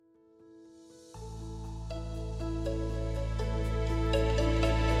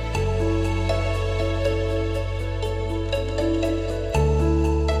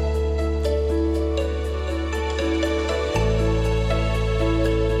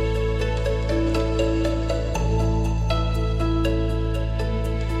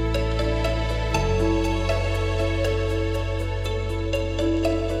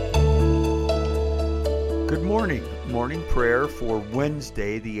prayer for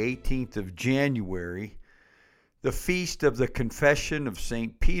Wednesday, the 18th of January. The Feast of the Confession of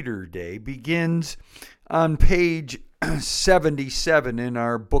St. Peter Day begins on page 77 in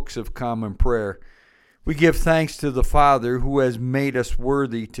our Books of Common Prayer. We give thanks to the Father who has made us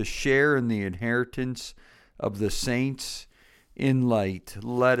worthy to share in the inheritance of the saints in light.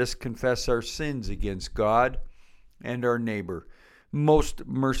 Let us confess our sins against God and our neighbor. Most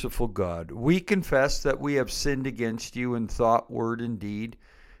merciful God, we confess that we have sinned against you in thought, word, and deed,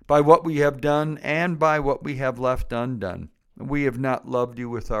 by what we have done and by what we have left undone. We have not loved you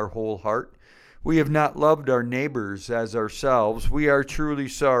with our whole heart. We have not loved our neighbors as ourselves. We are truly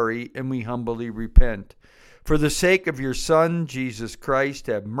sorry, and we humbly repent. For the sake of your Son, Jesus Christ,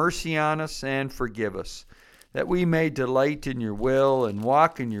 have mercy on us and forgive us, that we may delight in your will and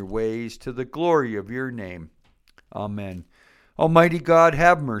walk in your ways to the glory of your name. Amen. Almighty God,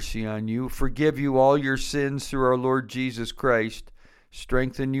 have mercy on you, forgive you all your sins through our Lord Jesus Christ,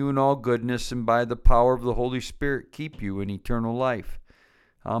 strengthen you in all goodness, and by the power of the Holy Spirit keep you in eternal life.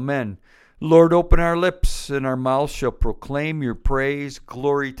 Amen. Lord, open our lips, and our mouths shall proclaim your praise.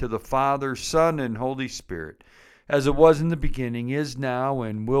 Glory to the Father, Son, and Holy Spirit, as it was in the beginning, is now,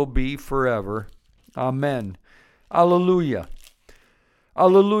 and will be forever. Amen. Alleluia.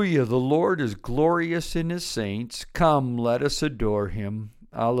 Alleluia, the Lord is glorious in his saints. Come, let us adore him.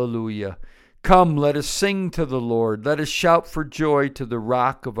 Alleluia. Come, let us sing to the Lord. Let us shout for joy to the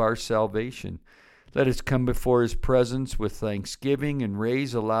rock of our salvation. Let us come before his presence with thanksgiving and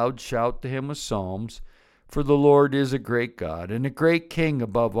raise a loud shout to him with psalms. For the Lord is a great God and a great King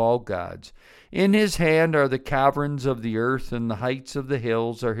above all gods. In his hand are the caverns of the earth, and the heights of the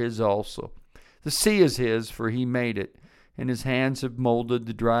hills are his also. The sea is his, for he made it, and his hands have molded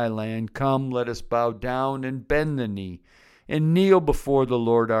the dry land. Come, let us bow down and bend the knee, and kneel before the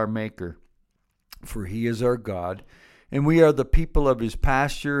Lord our Maker. For he is our God, and we are the people of his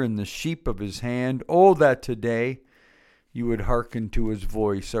pasture and the sheep of his hand. Oh, that today you would hearken to his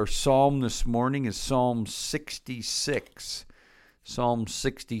voice. Our psalm this morning is Psalm 66. Psalm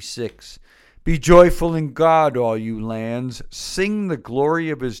 66. Be joyful in God, all you lands. Sing the glory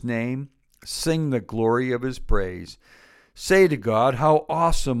of his name. Sing the glory of his praise. Say to God, how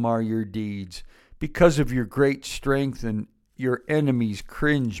awesome are your deeds. Because of your great strength, and your enemies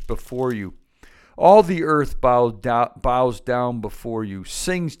cringe before you. All the earth bows down before you,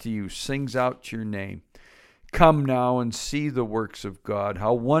 sings to you, sings out your name. Come now and see the works of God,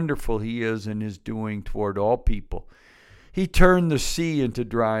 how wonderful he is in his doing toward all people. He turned the sea into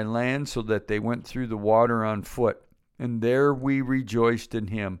dry land so that they went through the water on foot, and there we rejoiced in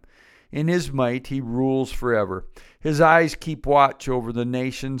him. In his might he rules forever. His eyes keep watch over the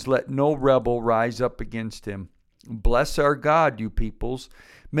nations. Let no rebel rise up against him. Bless our God, you peoples.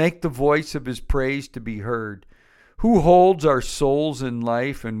 Make the voice of his praise to be heard. Who holds our souls in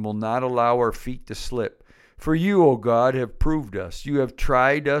life and will not allow our feet to slip? For you, O God, have proved us. You have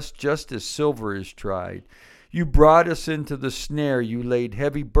tried us just as silver is tried. You brought us into the snare. You laid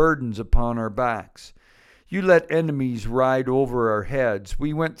heavy burdens upon our backs. You let enemies ride over our heads.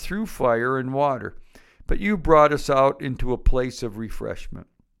 We went through fire and water, but you brought us out into a place of refreshment.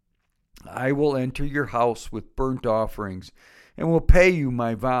 I will enter your house with burnt offerings, and will pay you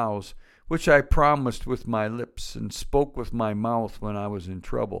my vows, which I promised with my lips and spoke with my mouth when I was in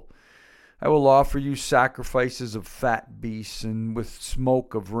trouble. I will offer you sacrifices of fat beasts and with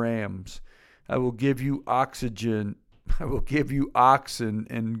smoke of rams. I will give you oxen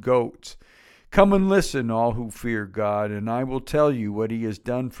and goats. Come and listen, all who fear God, and I will tell you what he has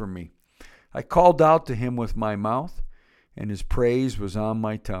done for me. I called out to him with my mouth, and his praise was on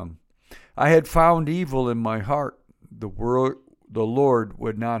my tongue. I had found evil in my heart. The Lord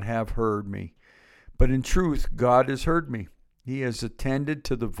would not have heard me. But in truth, God has heard me. He has attended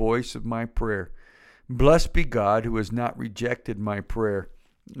to the voice of my prayer. Blessed be God, who has not rejected my prayer,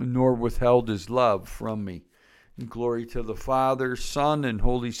 nor withheld his love from me. And glory to the Father, Son, and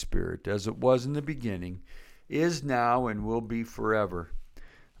Holy Spirit, as it was in the beginning, is now, and will be forever.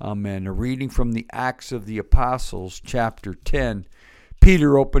 Amen. A reading from the Acts of the Apostles, chapter 10.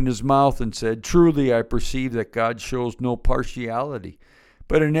 Peter opened his mouth and said, Truly I perceive that God shows no partiality,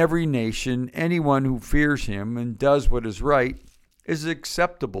 but in every nation anyone who fears him and does what is right is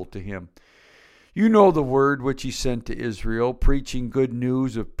acceptable to him. You know the word which he sent to Israel, preaching good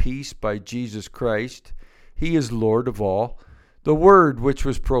news of peace by Jesus Christ. He is Lord of all. The word which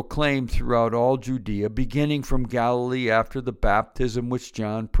was proclaimed throughout all Judea, beginning from Galilee after the baptism which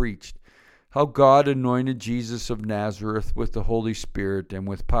John preached, how God anointed Jesus of Nazareth with the Holy Spirit and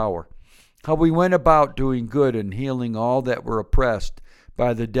with power, how he went about doing good and healing all that were oppressed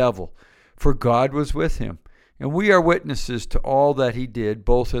by the devil, for God was with him. And we are witnesses to all that he did,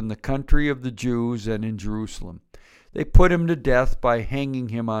 both in the country of the Jews and in Jerusalem. They put him to death by hanging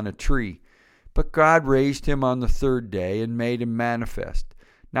him on a tree. But God raised him on the third day and made him manifest,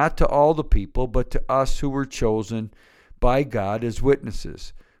 not to all the people, but to us who were chosen by God as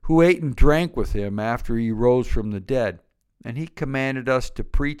witnesses, who ate and drank with him after he rose from the dead. And he commanded us to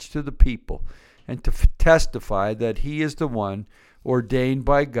preach to the people and to testify that he is the one ordained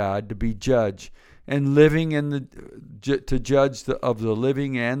by God to be judge and living to judge of the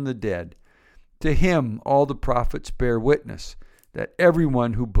living and the dead. To him all the prophets bear witness that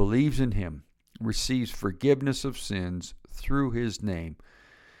everyone who believes in him receives forgiveness of sins through his name.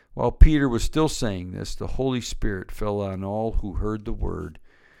 While Peter was still saying this, the Holy Spirit fell on all who heard the word.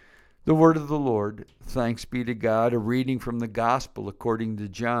 The word of the Lord. Thanks be to God. A reading from the Gospel according to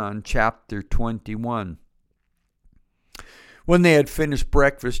John, chapter 21. When they had finished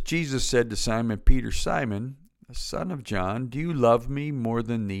breakfast, Jesus said to Simon Peter, "Simon, son of John, do you love me more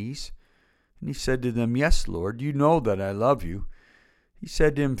than these?" And he said to them, "Yes, Lord, you know that I love you." He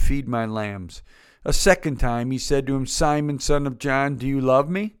said to him, "Feed my lambs." A second time he said to him, "Simon, son of John, do you love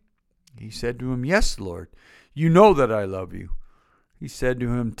me?" He said to him, "Yes, Lord, you know that I love you." He said to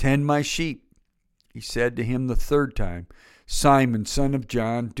him, "Tend my sheep." He said to him the third time, "Simon, son of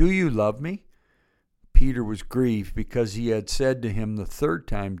John, do you love me?" Peter was grieved because he had said to him the third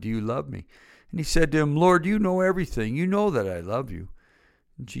time, "Do you love me?" And he said to him, "Lord, you know everything. You know that I love you."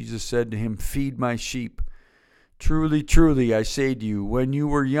 And Jesus said to him, "Feed my sheep. Truly, truly, I say to you, when you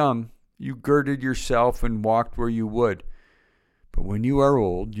were young, you girded yourself and walked where you would. But when you are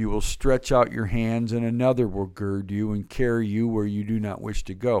old, you will stretch out your hands, and another will gird you and carry you where you do not wish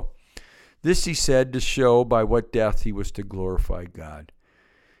to go." This he said to show by what death he was to glorify God.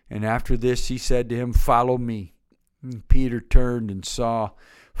 And after this he said to him, "Follow me." And Peter turned and saw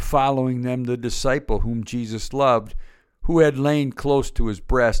following them the disciple whom Jesus loved, who had lain close to his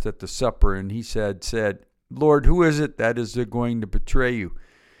breast at the supper. And he said, "Lord, who is it that is going to betray you?"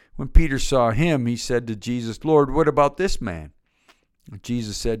 When Peter saw him, he said to Jesus, "Lord, what about this man?" And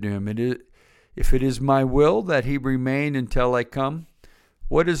Jesus said to him, "If it is my will that he remain until I come,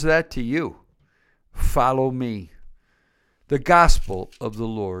 what is that to you? Follow me." The Gospel of the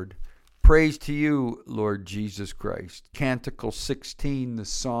Lord. Praise to you, Lord Jesus Christ. Canticle 16, the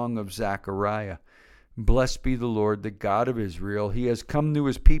Song of Zechariah. Blessed be the Lord, the God of Israel. He has come to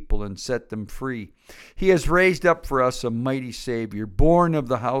his people and set them free. He has raised up for us a mighty Savior, born of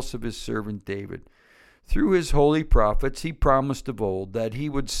the house of his servant David. Through his holy prophets he promised of old that he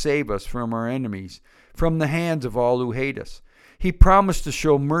would save us from our enemies, from the hands of all who hate us. He promised to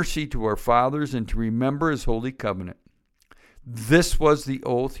show mercy to our fathers and to remember his holy covenant. This was the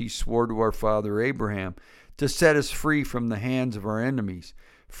oath he swore to our father Abraham, to set us free from the hands of our enemies,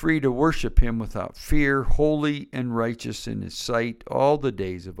 free to worship him without fear, holy and righteous in his sight all the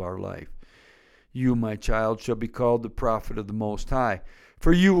days of our life. You, my child, shall be called the prophet of the Most High,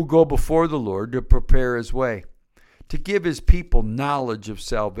 for you will go before the Lord to prepare his way, to give his people knowledge of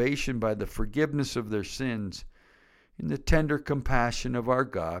salvation by the forgiveness of their sins. In the tender compassion of our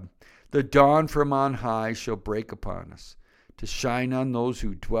God, the dawn from on high shall break upon us, to shine on those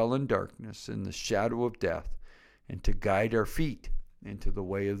who dwell in darkness and the shadow of death, and to guide our feet into the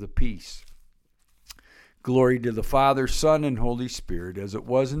way of the peace. Glory to the Father, Son, and Holy Spirit, as it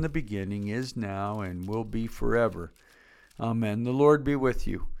was in the beginning, is now, and will be forever. Amen. The Lord be with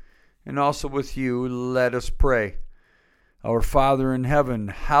you, and also with you. Let us pray. Our Father in heaven,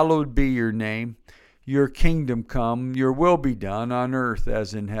 hallowed be your name. Your kingdom come, your will be done on earth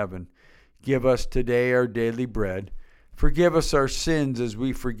as in heaven. Give us today our daily bread. Forgive us our sins as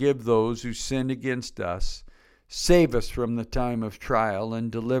we forgive those who sin against us. Save us from the time of trial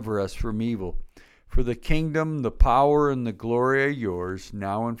and deliver us from evil. For the kingdom, the power, and the glory are yours,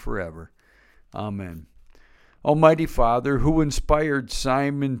 now and forever. Amen. Almighty Father, who inspired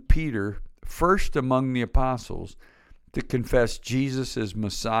Simon Peter, first among the apostles, to confess Jesus as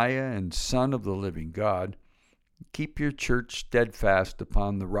Messiah and Son of the living God, keep your church steadfast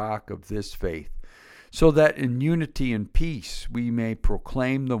upon the rock of this faith, so that in unity and peace we may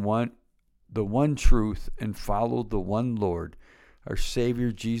proclaim the one truth and follow the one Lord, our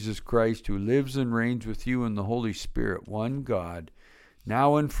Savior Jesus Christ, who lives and reigns with you in the Holy Spirit, one God,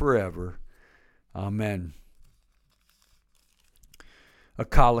 now and forever. Amen. A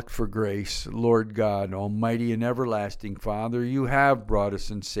collect for grace. Lord God, almighty and everlasting Father, you have brought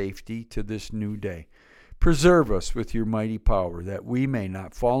us in safety to this new day. Preserve us with your mighty power, that we may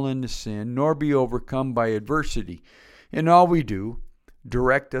not fall into sin, nor be overcome by adversity. In all we do,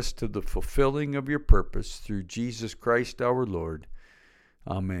 direct us to the fulfilling of your purpose through Jesus Christ our Lord.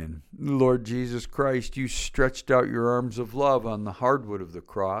 Amen. Lord Jesus Christ, you stretched out your arms of love on the hardwood of the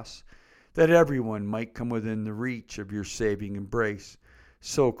cross, that everyone might come within the reach of your saving embrace.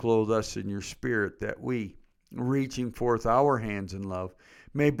 So clothe us in your Spirit that we, reaching forth our hands in love,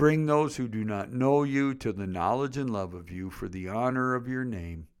 may bring those who do not know you to the knowledge and love of you for the honor of your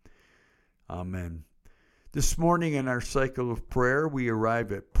name. Amen. This morning in our cycle of prayer, we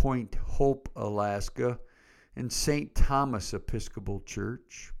arrive at Point Hope, Alaska, and St. Thomas Episcopal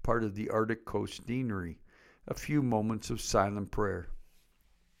Church, part of the Arctic Coast Deanery. A few moments of silent prayer.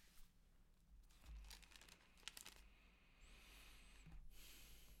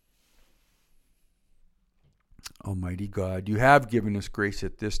 Almighty God, you have given us grace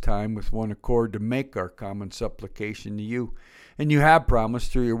at this time with one accord to make our common supplication to you. And you have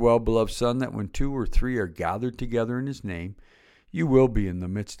promised through your well-beloved Son that when 2 or 3 are gathered together in his name, you will be in the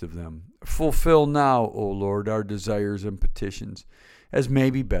midst of them. Fulfill now, O Lord, our desires and petitions, as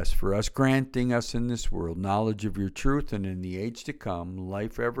may be best for us, granting us in this world knowledge of your truth, and in the age to come,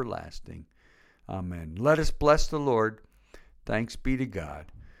 life everlasting. Amen. Let us bless the Lord. Thanks be to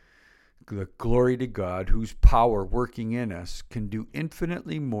God. The glory to God, whose power working in us can do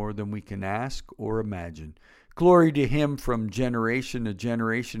infinitely more than we can ask or imagine. Glory to him from generation to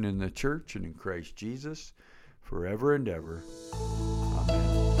generation in the church and in Christ Jesus, forever and ever.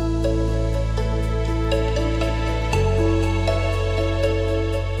 Amen.